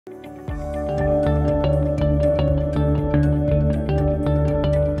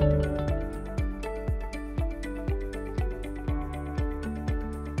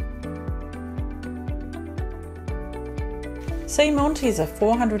Seamont is a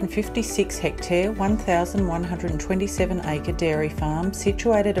 456 hectare, 1,127 acre dairy farm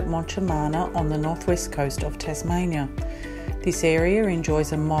situated at Monchamana on the northwest coast of Tasmania. This area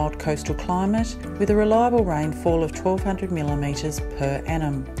enjoys a mild coastal climate with a reliable rainfall of 1200 millimetres per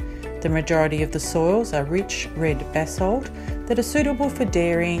annum. The majority of the soils are rich red basalt that are suitable for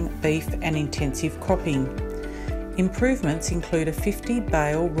dairying, beef and intensive cropping. Improvements include a 50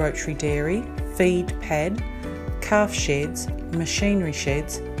 bale rotary dairy, feed pad, calf sheds, machinery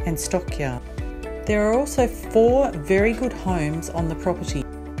sheds and stockyard. There are also 4 very good homes on the property.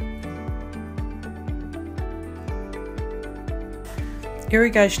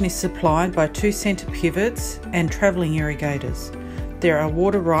 Irrigation is supplied by 2 centre pivots and travelling irrigators. There are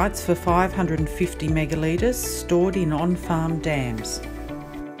water rights for 550 megalitres stored in on-farm dams.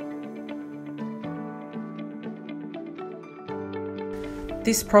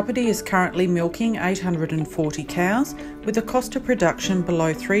 This property is currently milking 840 cows with a cost of production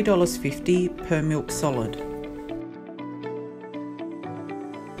below $3.50 per milk solid.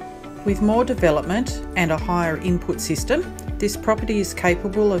 With more development and a higher input system, this property is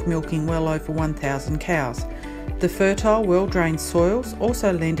capable of milking well over 1,000 cows. The fertile, well-drained soils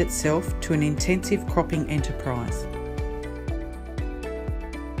also lend itself to an intensive cropping enterprise.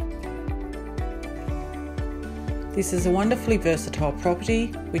 This is a wonderfully versatile property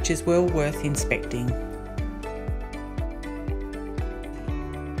which is well worth inspecting.